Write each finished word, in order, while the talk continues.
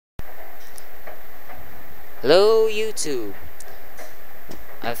Hello YouTube,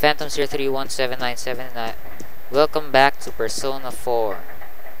 I'm Phantom031797 and welcome back to Persona 4.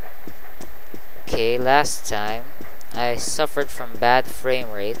 Okay, last time I suffered from bad frame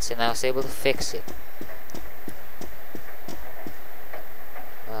rates and I was able to fix it.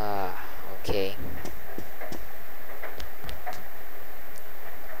 Okay.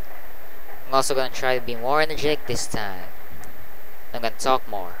 I'm also gonna try to be more energetic this time. I'm gonna talk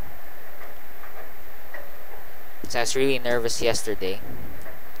more. So I was really nervous yesterday.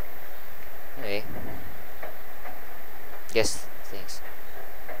 Anyway. Yes, thanks.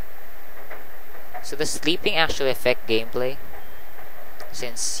 So does sleeping actually affect gameplay?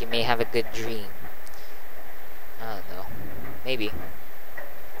 Since you may have a good dream. I don't know. Maybe.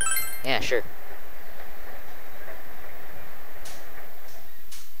 Yeah, sure.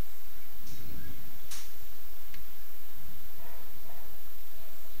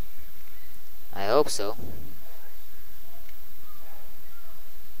 I hope so.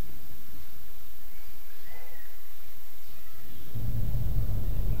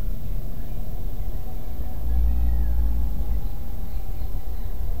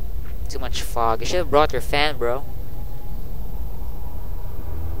 Too much fog. You should have brought your fan, bro.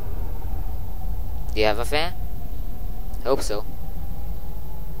 Do you have a fan? I hope so.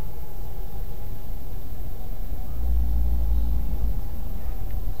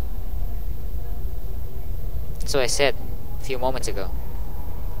 That's what I said a few moments ago.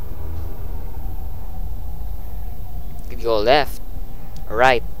 You could go left or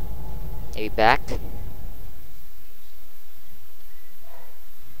right. Maybe back.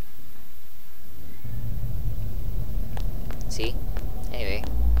 See? Anyway,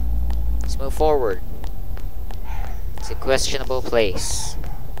 let's move forward. It's a questionable place.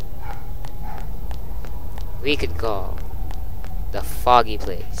 We could call the foggy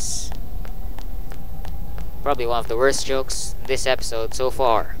place. Probably one of the worst jokes in this episode so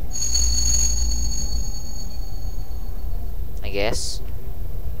far. I guess.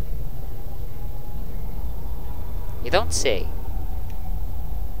 You don't say.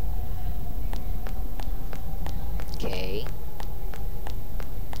 Okay.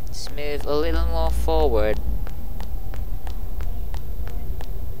 Let's move a little more forward.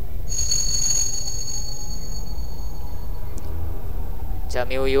 Tell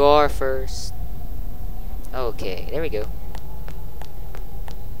me who you are first. Okay, there we go.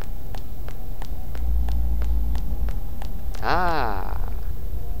 Ah.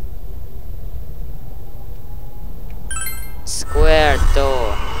 Square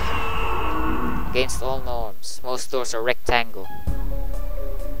door. Against all norms, most doors are rectangle.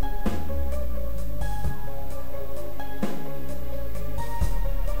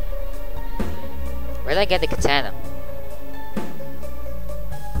 Where'd I get the katana?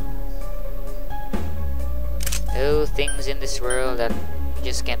 Oh, things in this world that you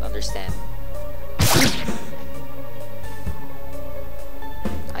just can't understand.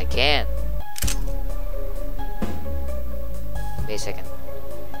 I can. Wait a second.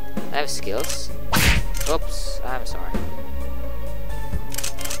 I have skills. Oops, I'm sorry.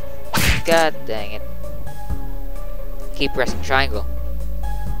 God dang it. Keep pressing triangle.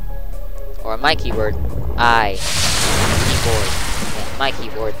 Or my keyboard, I. Keyboard. Yeah, my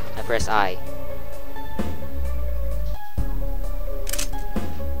keyboard, I press I.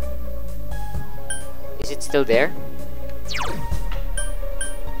 Is it still there?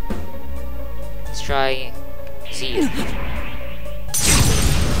 Let's try Z.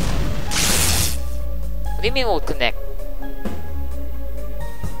 What do you mean won't connect?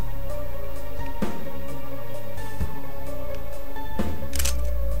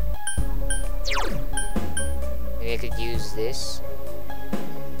 Maybe I could use this.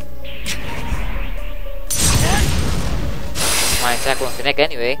 My attack won't connect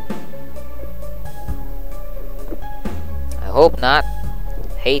anyway. I hope not.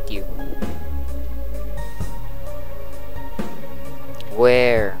 Hate you.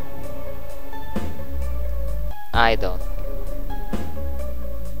 Where? I don't.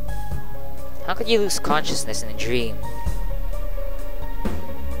 How could you lose consciousness in a dream?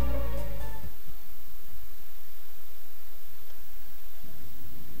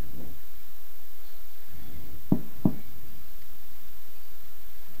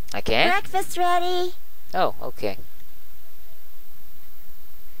 I can? Breakfast ready. Oh, okay.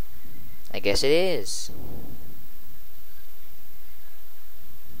 I guess it is.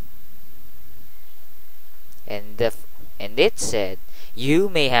 And it said, you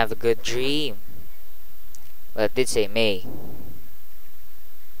may have a good dream. Well, it did say may.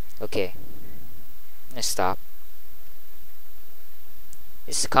 Okay. Let's stop.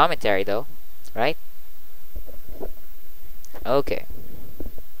 This is a commentary though, right? Okay.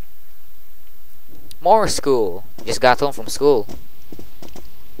 More school. Just got home from school.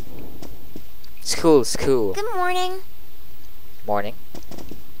 School. Good morning. Morning.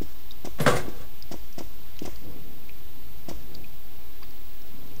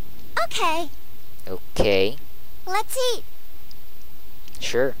 Okay, Okay. let's eat.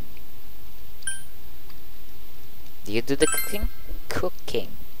 Sure. Do you do the cooking?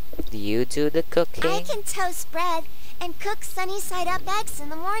 Do you do the cooking? I can toast bread and cook sunny side up eggs in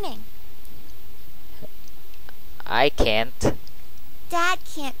the morning. I can't. Dad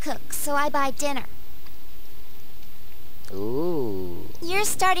can't cook, so I buy dinner. Ooh. You're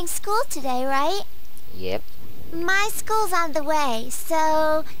starting school today, right? Yep. My school's on the way,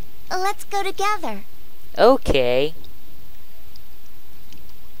 so let's go together. Okay.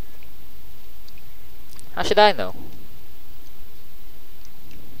 How should I know?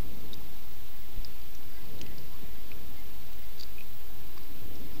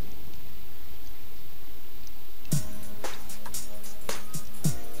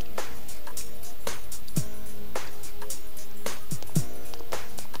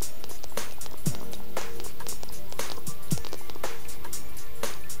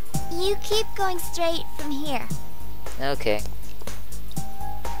 You keep going straight from here. Okay.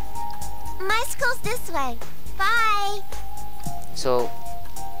 My school's this way. Bye. So,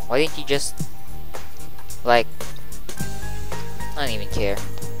 why didn't you just, like, I don't even care.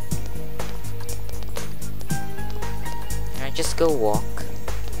 Alright, just go walk.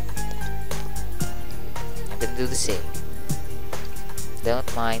 I'm gonna do the same.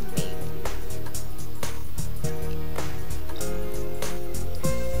 Don't mind me.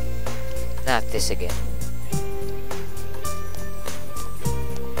 Not this again.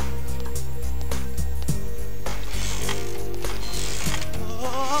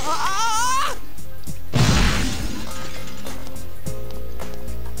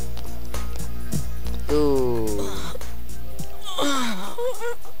 Ooh.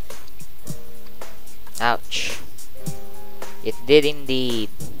 Ouch. It did indeed.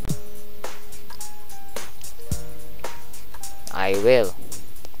 I will.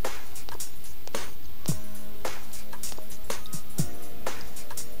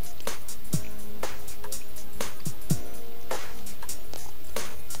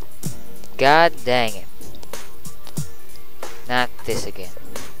 God dang it. Not this again.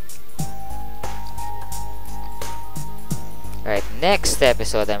 Alright, next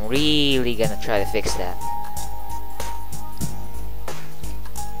episode I'm really gonna try to fix that.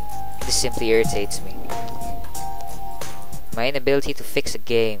 This simply irritates me. My inability to fix a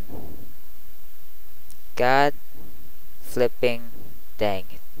game. God flipping dang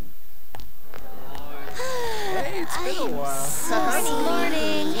it. Hey, it's been a while. Good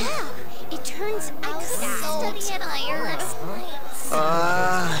morning. Yeah, it turns out that study at Ireland.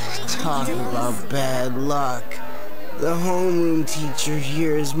 Talk about bad luck. The homeroom teacher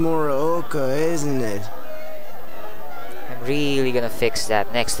here is Morooka, isn't it? I'm really gonna fix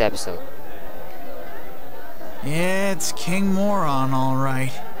that next episode. Yeah, it's King Moron, all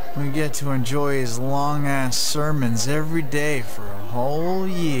right. We get to enjoy his long-ass sermons every day for a whole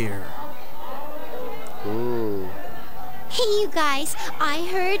year. Ooh. Hey, you guys, I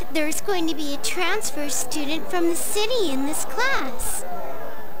heard there's going to be a transfer student from the city in this class.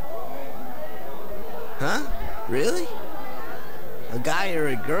 Huh? Really? A guy or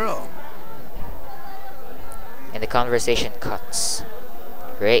a girl? And the conversation cuts.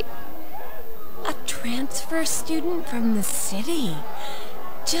 Great. A transfer student from the city.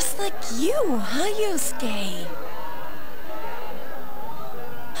 Just like you, huh, Yosuke?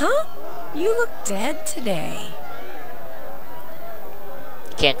 Huh? You look dead today.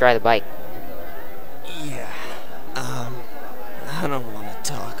 You can't ride a bike. Yeah. I don't want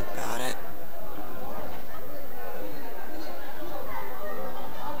to talk about it.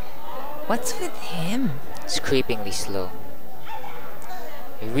 What's with him? It's creepingly slow.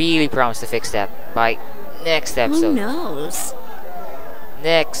 I really promise to fix that by next Who episode. knows?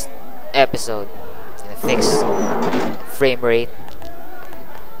 Next episode. Gonna fix frame rate.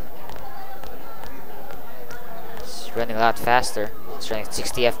 It's running a lot faster. It's running at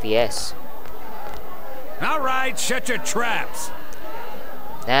 60 FPS. Alright, shut your traps.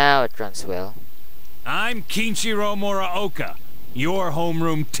 Now it runs well. I'm Kinshiro Muraoka, your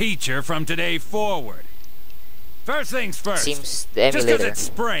homeroom teacher from today forward. First things first. Seems the Just emulator because it's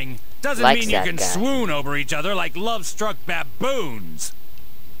spring doesn't likes mean you that can guy. swoon over each other like love-struck baboons.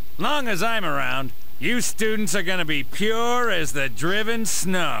 Long as I'm around, you students are gonna be pure as the driven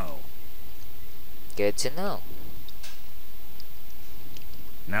snow. Good to know.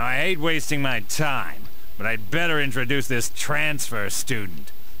 Now, I hate wasting my time, but I'd better introduce this transfer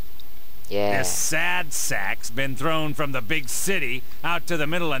student. Yeah. This sad sack's been thrown from the big city out to the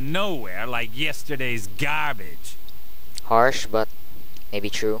middle of nowhere like yesterday's garbage. Harsh, but maybe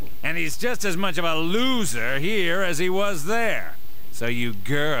true. And he's just as much of a loser here as he was there. So you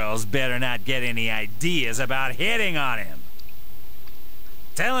girls better not get any ideas about hitting on him.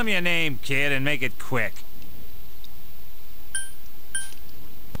 Tell him your name, kid, and make it quick.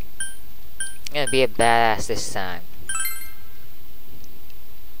 I'm gonna be a badass this time.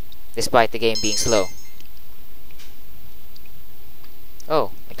 Despite the game being slow.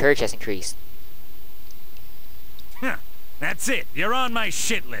 Oh, my courage has increased. Huh, that's it. You're on my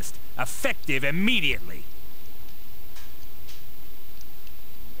shit list. Effective immediately.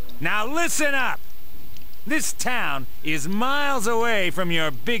 Now listen up! This town is miles away from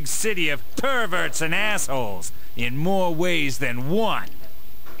your big city of perverts and assholes in more ways than one.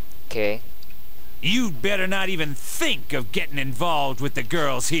 Okay. You'd better not even think of getting involved with the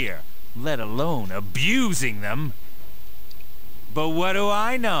girls here, let alone abusing them. But what do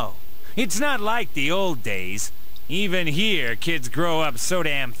I know? It's not like the old days. Even here, kids grow up so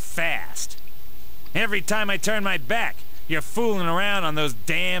damn fast. Every time I turn my back, you're fooling around on those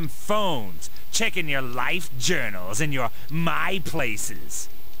damn phones, checking your life journals and your My Places.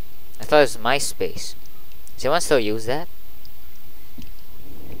 I thought it was MySpace. Does anyone still use that?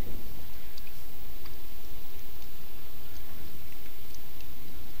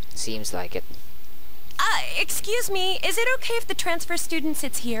 Seems like it. Excuse me, is it okay if the transfer student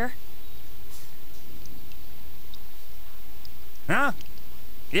sits here? Huh?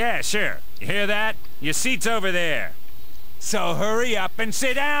 Yeah, sure. You hear that? Your seat's over there. So hurry up and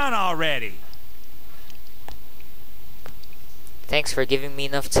sit down already. Thanks for giving me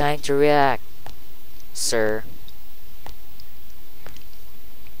enough time to react, sir.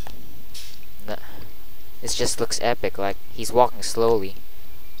 No, this just looks epic, like he's walking slowly.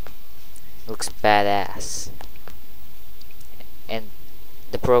 Looks badass. And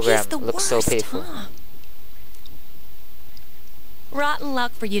the program looks so pitiful. Huh? Rotten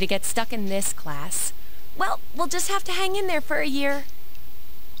luck for you to get stuck in this class. Well, we'll just have to hang in there for a year.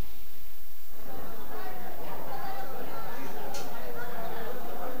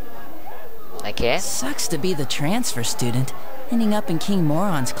 I can't? Sucks to be the transfer student, ending up in King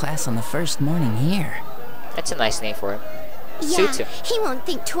Moron's class on the first morning here. That's a nice name for him. Yeah, Suits him. he won't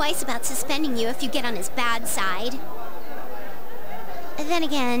think twice about suspending you if you get on his bad side. Then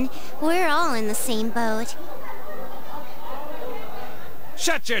again, we're all in the same boat.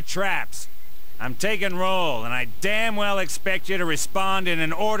 Shut your traps! I'm taking roll, and I damn well expect you to respond in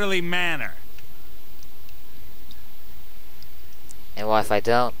an orderly manner. And what if I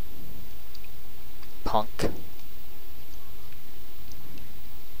don't? Punk.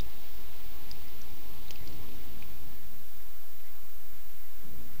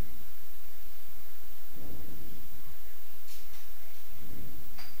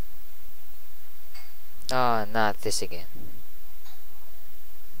 Oh, not this again.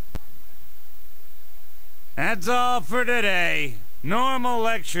 That's all for today. Normal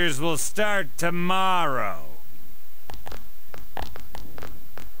lectures will start tomorrow.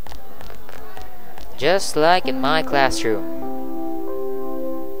 Just like in my classroom.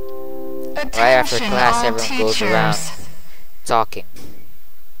 Right after class, everyone goes around talking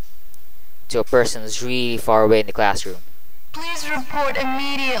to a person who's really far away in the classroom. Please report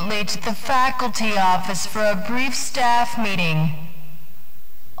immediately to the faculty office for a brief staff meeting.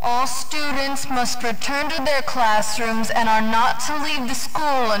 All students must return to their classrooms and are not to leave the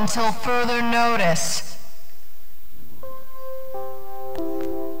school until further notice.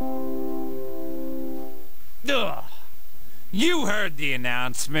 Ugh. You heard the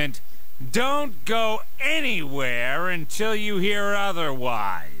announcement. Don't go anywhere until you hear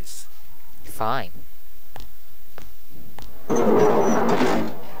otherwise. Fine.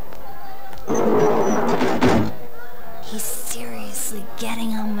 He's seriously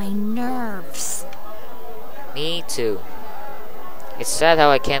getting on my nerves. Me too. It's sad how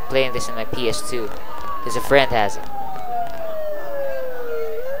I can't play this in my PS2, because a friend has it.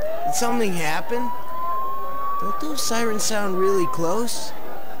 Did something happen? Don't those sirens sound really close?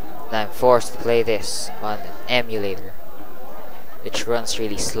 And I'm forced to play this on an emulator, which runs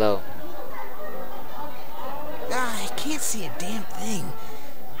really slow. Ah, I can't see a damn thing.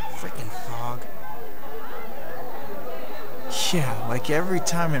 Frickin' fog. Yeah, like every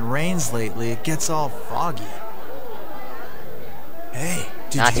time it rains lately, it gets all foggy. Hey,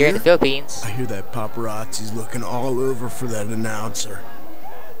 did Not you here hear? in the Philippines. I hear that paparazzi's looking all over for that announcer.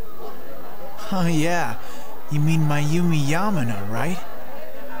 Oh yeah, you mean Mayumi Yamano, right?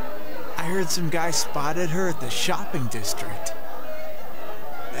 I heard some guy spotted her at the shopping district.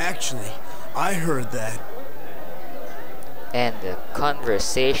 Actually, I heard that. And the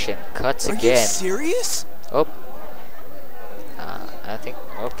conversation cuts Are again. you serious? Oh. I think.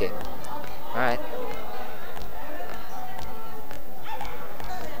 Okay. Alright.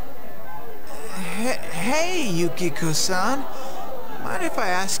 Hey, Yukiko-san. Mind if I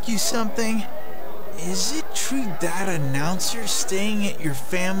ask you something? Is it true that announcer's staying at your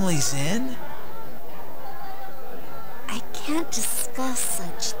family's inn? I can't discuss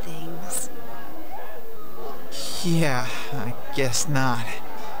such things. Yeah, I guess not.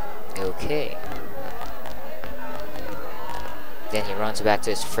 Okay. Then he runs back to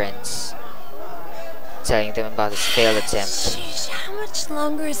his friends, telling them about his failed attempt. Sheesh, how much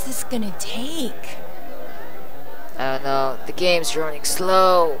longer is this gonna take? I don't know, the game's running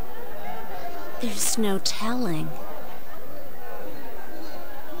slow. There's no telling.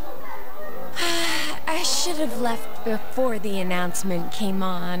 I should have left before the announcement came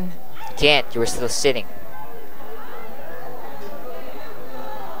on. You can't, you were still sitting.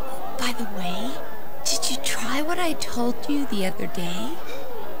 By the way, did you try what I told you the other day?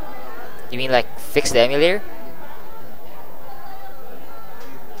 You mean like fix the emulator?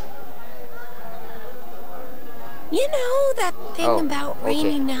 You know, that thing Oh, about okay.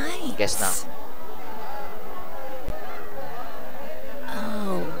 rainy nights. Guess not.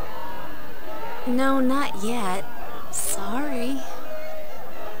 Oh. No, not yet. Sorry.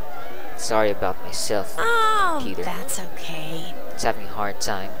 Sorry about myself. Oh, Peter. that's okay. It's having a hard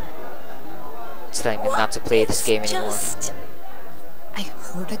time. It's telling me not to play this game anymore. I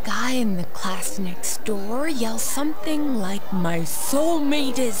heard a guy in the class next door yell something like, "My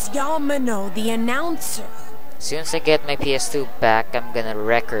soulmate is Yamano, the announcer." As soon as I get my PS2 back, I'm gonna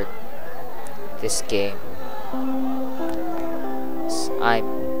record this game. I'm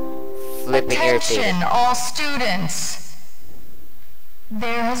flipping irritated. Attention, all students.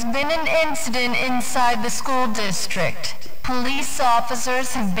 There has been an incident inside the school district. Police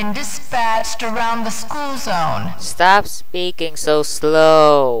officers have been dispatched around the school zone. Stop speaking so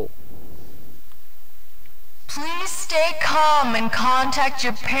slow. Please stay calm and contact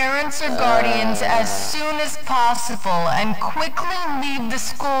your parents or guardians as soon as possible and quickly leave the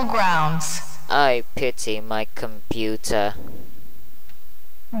school grounds. I pity my computer.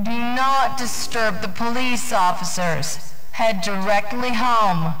 Do not disturb the police officers. Head directly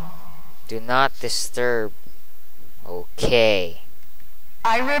home. Do not disturb. Okay.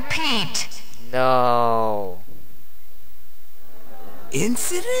 I repeat. No.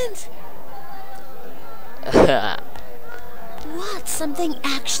 Incident? What? Something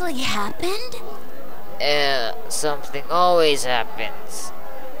actually happened? Something always happens.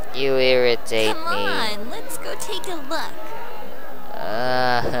 You irritate Come me. on, let's go take a look.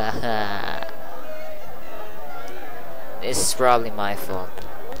 This is probably my fault.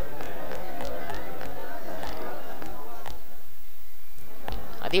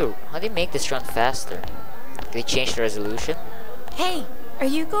 How do you make this run faster? Did they change the resolution? Hey, are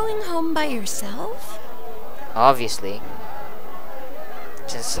you going home by yourself? Obviously.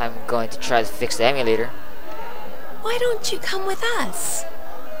 Since I'm going to try to fix the emulator. Why don't you come with us?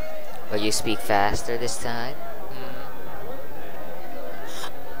 Will you speak faster this time?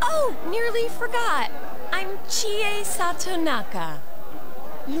 Oh, nearly forgot. I'm Chie Satonaka.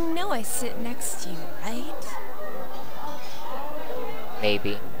 You know I sit next to you, right?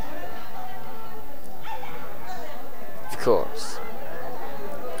 Maybe. Of course.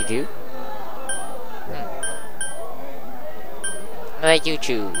 You do? Let you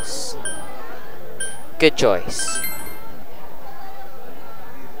choose. Good choice.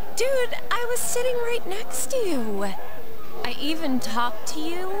 Dude, I was sitting right next to you. I even talked to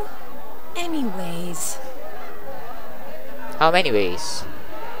you. Anyways. How many ways?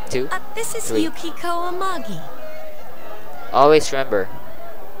 2? This is 3. Yukiko Amagi. Always remember,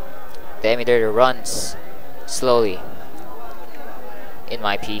 the emulator runs slowly in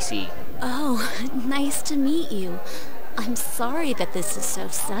my PC. Oh, nice to meet you. I'm sorry that this is so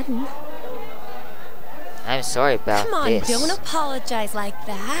sudden. I'm sorry about Come on, this. don't apologize like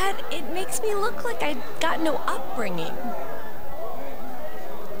that. It makes me look like I got no upbringing.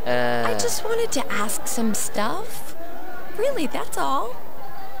 I just wanted to ask some stuff. Really, that's all.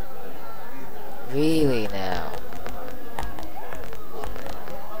 Really now?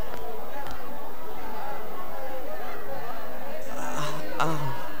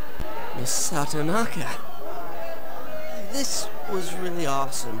 Miss Satonaka. This was really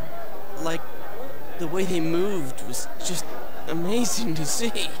awesome. Like, the way they moved was just amazing to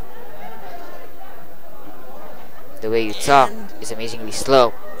see. The way you talk is amazingly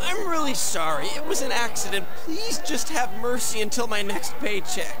slow. I'm really sorry. It was an accident. Please just have mercy until my next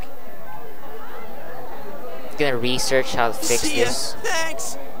paycheck. Gonna research how to fix See ya. this.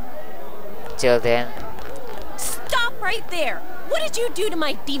 Thanks. Till then, Stop right there! What did you do to my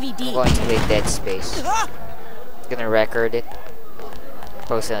I'm DVD? going to play Dead Space. Ah! Gonna record it,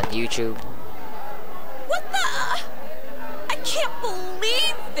 post it on YouTube. What the? I can't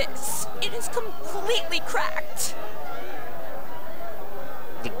believe this! It is completely cracked!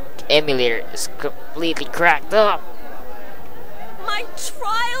 The emulator is completely cracked up. My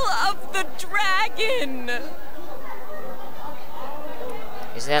Trial of the Dragon!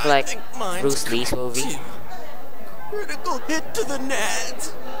 Isn't that I like think mine's Bruce Lee's movie? too. Critical hit to the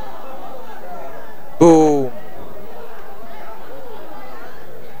nads. Boom.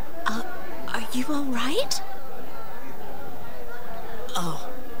 Are you alright? Oh,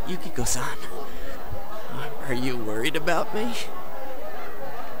 Yukiko-san. Are you worried about me?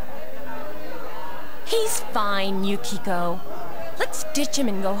 He's fine, Yukiko. Let's ditch him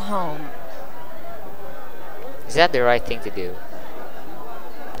and go home. Is that the right thing to do?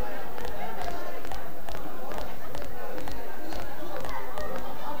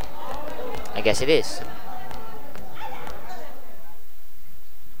 I guess it is.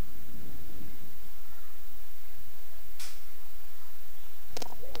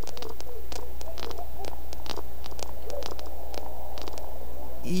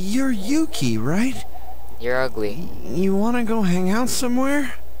 You're Yuki, right? You're ugly You wanna go hang out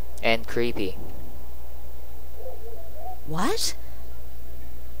somewhere? and creepy. What?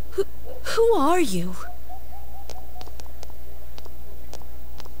 Who are you?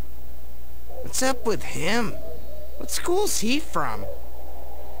 What's up with him? What school's he from?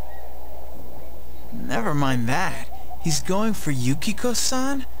 Never mind that. He's going for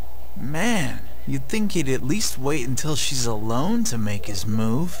Yukiko-san? Man, you'd think he'd at least wait until she's alone to make his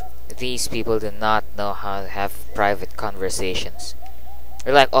move. These people do not know how to have private conversations.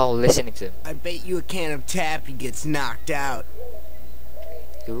 They're like all listening to him. I bet you a can of taffy gets knocked out.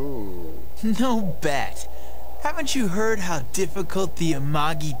 Ooh. No bet. Haven't you heard how difficult the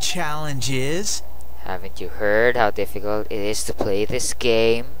Amagi challenge is? Haven't you heard how difficult it is to play this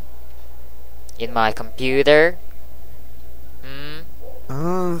game? In my computer?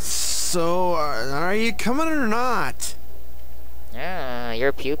 So, are you coming or not? Yeah,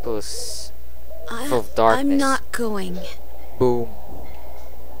 your pupils full of darkness. I'm not going. Boom.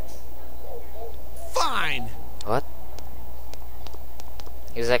 Fine! What?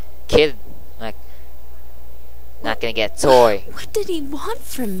 He was like kid, like not gonna get a toy. What did he want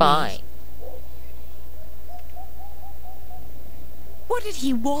from Fine. me? What did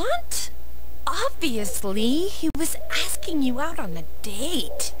he want? Obviously, he was asking you out on a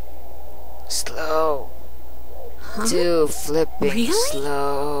date. Slow. Too flipping Really?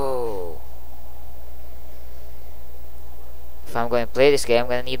 slow. If I'm going to play this game, I'm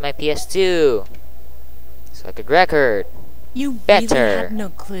going to need my PS2. So I could record. You Better. really had no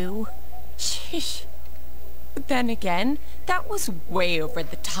clue. Sheesh. But then again, that was way over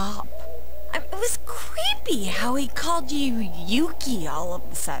the top. It was creepy how he called you Yuki all of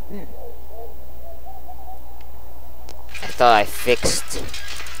a sudden. I thought I fixed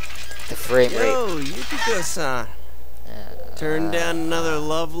the frame rate. Yo, Yukiko-san. Turn down another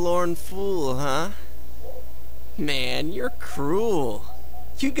lovelorn fool, huh? Man, you're cruel.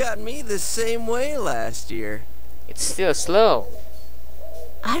 You got me the same way last year. It's still slow.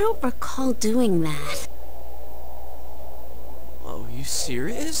 I don't recall doing that. Oh, you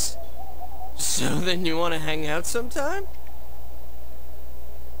serious? So then you want to hang out sometime?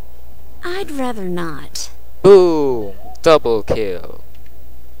 I'd rather not. Boom! Double kill.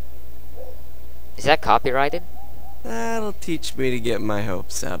 Is that copyrighted? That'll teach me to get my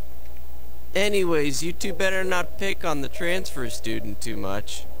hopes up. Anyways, you two better not pick on the transfer student too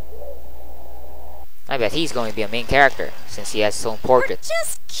much. I bet he's going to be a main character, since he has his own portrait. We're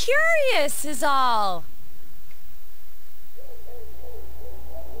just curious is all.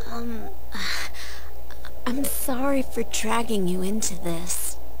 I'm sorry for dragging you into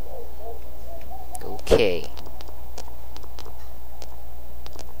this. Okay.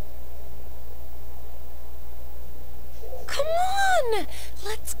 Come on!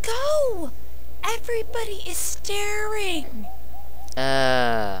 Let's go! Everybody is staring.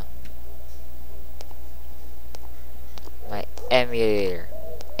 My emulator.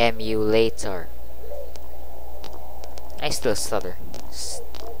 I still stutter.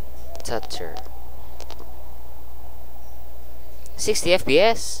 60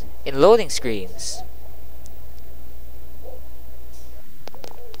 FPS in loading screens.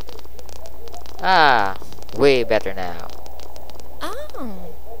 Ah, way better now.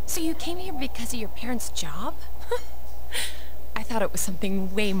 Oh. So you came here because of your parents' job? I thought it was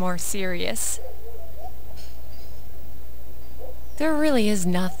something way more serious. There really is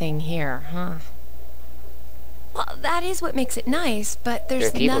nothing here, huh? Well, that is what makes it nice, but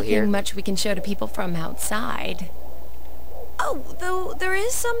there's nothing here. much we can show to people from outside. Oh, though there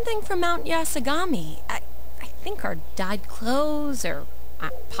is something from Mount Yasagami. I think our dyed clothes or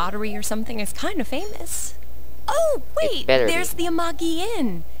pottery or something is kind of famous. Oh, wait, there's the Amagi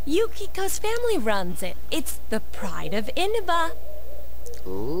Inn. Yukiko's family runs it. It's the pride of Inaba.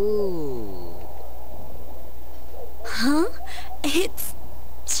 Ooh. Huh? It's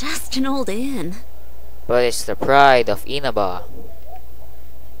just an old inn. But it's the pride of Inaba.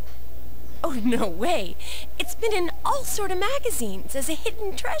 Oh, no way. It's been in all sort of magazines as a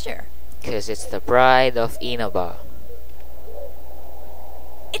hidden treasure. 'Cause it's the pride of Inaba.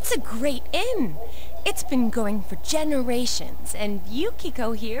 It's a great inn. It's been going for generations, and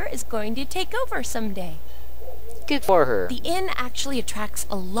Yukiko here is going to take over someday. Good for her. The inn actually attracts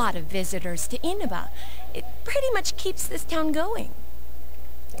a lot of visitors to Inaba. It pretty much keeps this town going.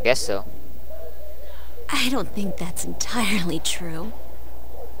 I guess so. I don't think that's entirely true.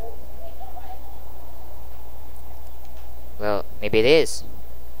 Well, maybe it is.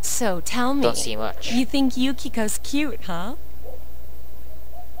 So tell me, Don't see much. you think Yukiko's cute, huh?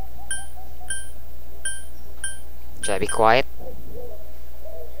 Should I be quiet?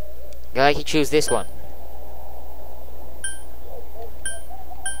 Glad you choose this one.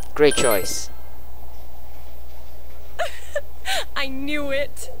 Great choice. I knew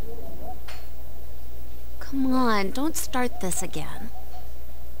it. Come on, don't start this again.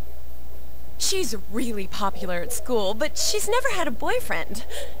 She's really popular at school, but she's never had a boyfriend.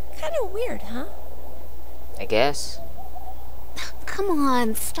 Kind of weird, huh? I guess. Come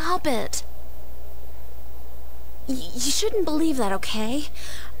on, stop it. You shouldn't believe that, okay?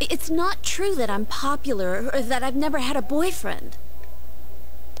 It's not true that I'm popular or that I've never had a boyfriend.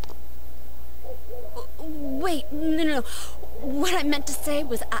 Wait, no. What I meant to say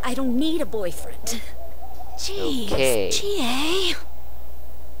was I don't need a boyfriend. Jeez, Okay. GA.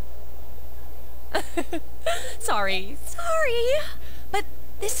 Sorry. But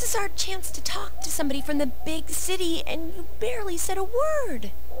this is our chance to talk to somebody from the big city, and you barely said a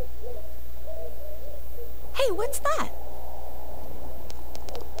word. Hey, what's that?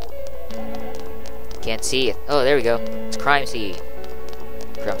 Can't see it. Oh, there we go. It's crime scene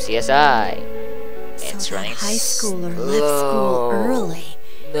from CSI. It's So that running high schooler left school early,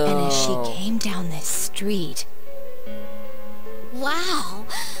 No. and as she came down this street. Wow,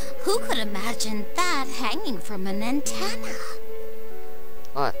 who could imagine that hanging from an antenna?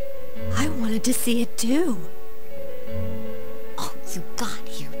 What? I wanted to see it too. Oh, you got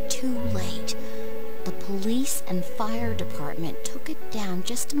here too late. The police and fire department took it down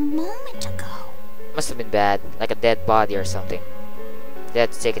just a moment ago. Must have been bad, like a dead body or something. They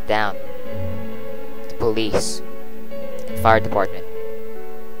had to take it down. The police and fire department.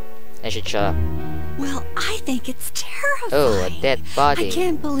 I should shut up. Well, I think it's terrifying. Oh, a dead body. I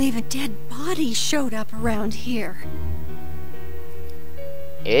can't believe a dead body showed up around here.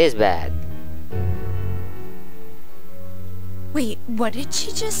 It is bad. Wait, what did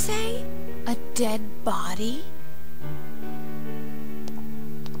she just say? A dead body?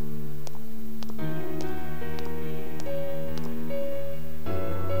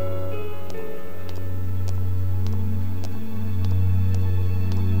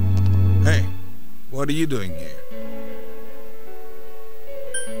 Hey, what are you doing here?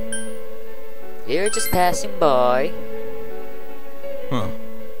 You're just passing by. Huh.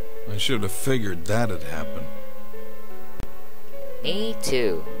 I should have figured that'd happen. Me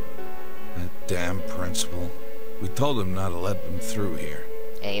too. That damn principal. We told him not to let them through here.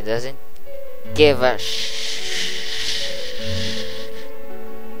 And he doesn't give a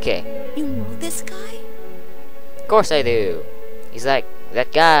Okay. You know this guy? Of course I do. He's like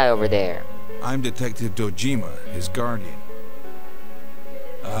that guy over there. I'm Detective Dojima, his guardian.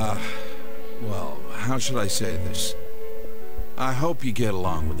 Well, how should I say this? I hope you get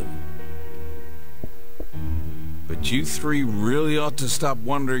along with him. But you three really ought to stop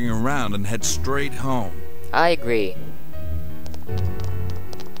wandering around and head straight home. I agree.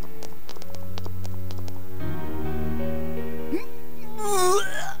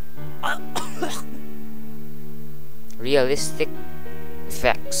 Realistic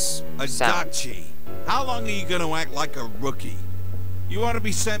effects. Sound. Adachi, how long are you gonna act like a rookie? You want to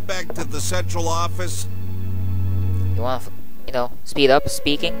be sent back to the central office? You want to, speed up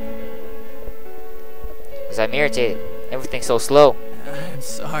speaking? Because I'm irritated. Everything's so slow. I'm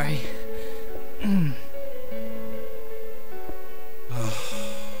sorry.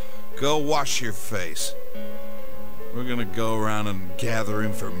 Go wash your face. We're gonna go around and gather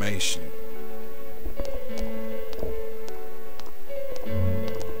information.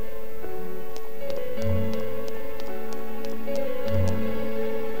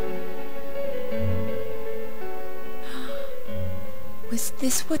 Was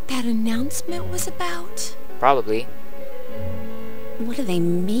this what that announcement was about? Probably. What do they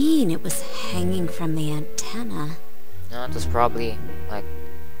mean it was hanging from the antenna? No, it was probably, like,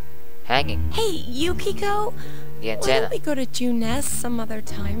 hanging. Hey, Yukiko! The Why antenna. don't we go to Junes some other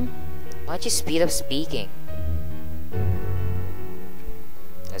time? Why'd you speed up speaking?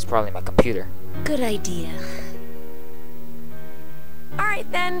 That's probably my computer. Good idea. Alright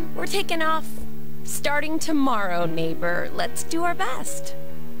then, we're taking off. Starting tomorrow, neighbor. Let's do our best.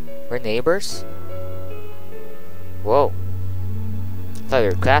 We're neighbors? Whoa. I thought we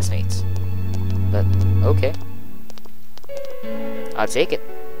were classmates. But, okay. I'll take it.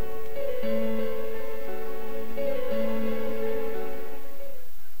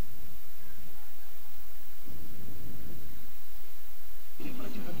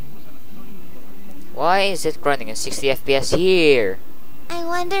 Why is it running in 60 FPS here? I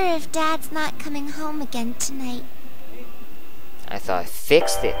wonder if Dad's not coming home again tonight. I thought I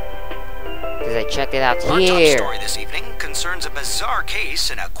fixed it. Because I checked it out Our top here. story this evening concerns a bizarre case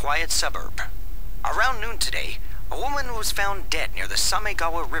in a quiet suburb. Around noon today, a woman was found dead near the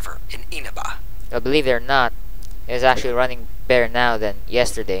Samegawa River in Inaba. Well, believe it or not, it is actually running better now than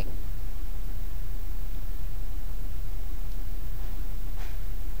yesterday.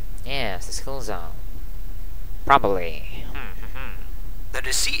 Yes, the school zone. Probably. The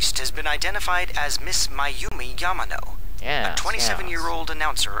deceased has been identified as Miss Mayumi Yamano, Yeah. a 27-year-old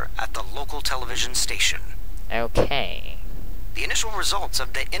announcer at the local television station. Okay. The initial results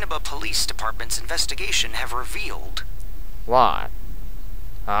of the Inaba Police Department's investigation have revealed What?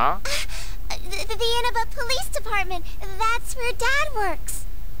 Huh? The Inaba Police Department. That's where Dad works.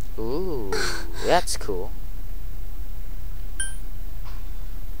 Ooh, that's cool.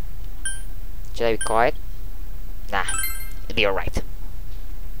 Should I be quiet? Nah, it'll be alright.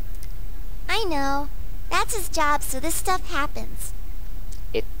 I know. That's his job, so this stuff happens.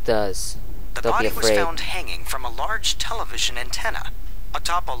 It does. the Don't be body was afraid. found hanging from a large television antenna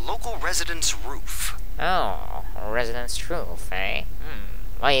atop a local resident's roof. Oh, residence roof, eh?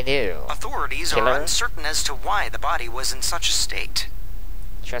 What do you do? Authorities Killer? are uncertain as to why the body was in such a state.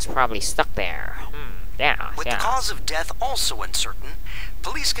 She was probably stuck there. Yeah, With yeah. the cause of death also uncertain,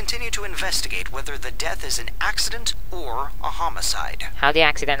 police continue to investigate whether the death is an accident or a homicide. How do you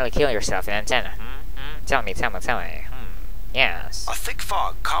accidentally kill yourself in an antenna? Tell me. Yes. A thick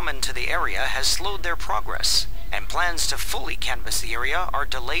fog common to the area has slowed their progress, and plans to fully canvass the area are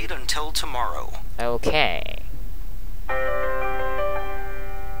delayed until tomorrow. Okay.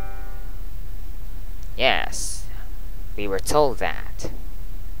 Yes. We were told that.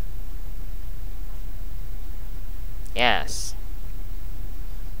 Yes.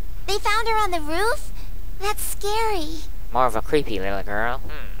 They found her on the roof? That's scary. More of a creepy little girl.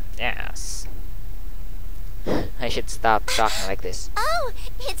 Yes. I should stop talking like this. Oh,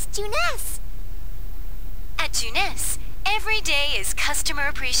 it's Junes. At Junes, every day is Customer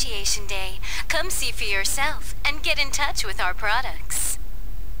Appreciation Day. Come see for yourself and get in touch with our products.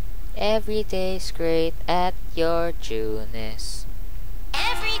 Every day's great at your Junes.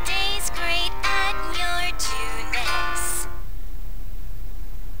 Every day's great at your Junes.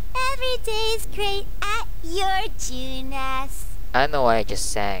 Every day's great at your Junes. I don't know why I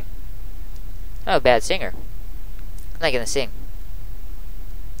just sang. I'm a bad singer. I'm not gonna sing.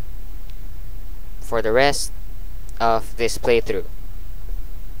 For the rest of this playthrough.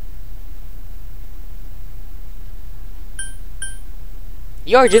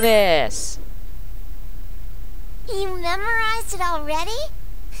 Your Junes! You memorized it already?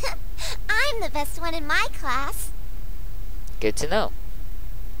 I'm the best one in my class. Good to know.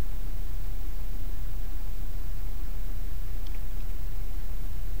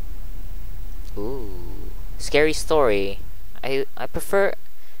 Ooh, scary story. I prefer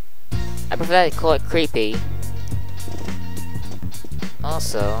that I call it creepy.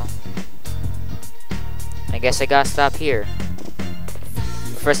 Also, I guess I gotta stop here.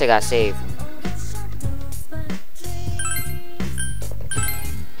 First I gotta save.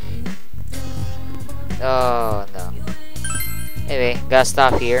 Oh no. Anyway, gotta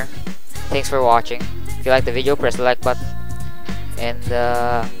stop here. Thanks for watching. If you like the video, press the like button. And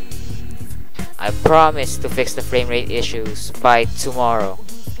I promise to fix the frame rate issues by tomorrow.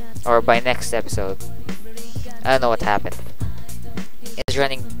 Or by next episode. I don't know what happened. It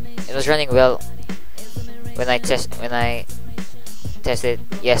was running well when I tested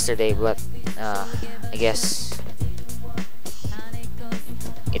it yesterday, but I guess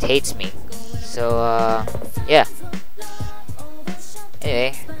it hates me. So yeah.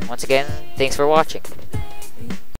 Anyway, once again, thanks for watching.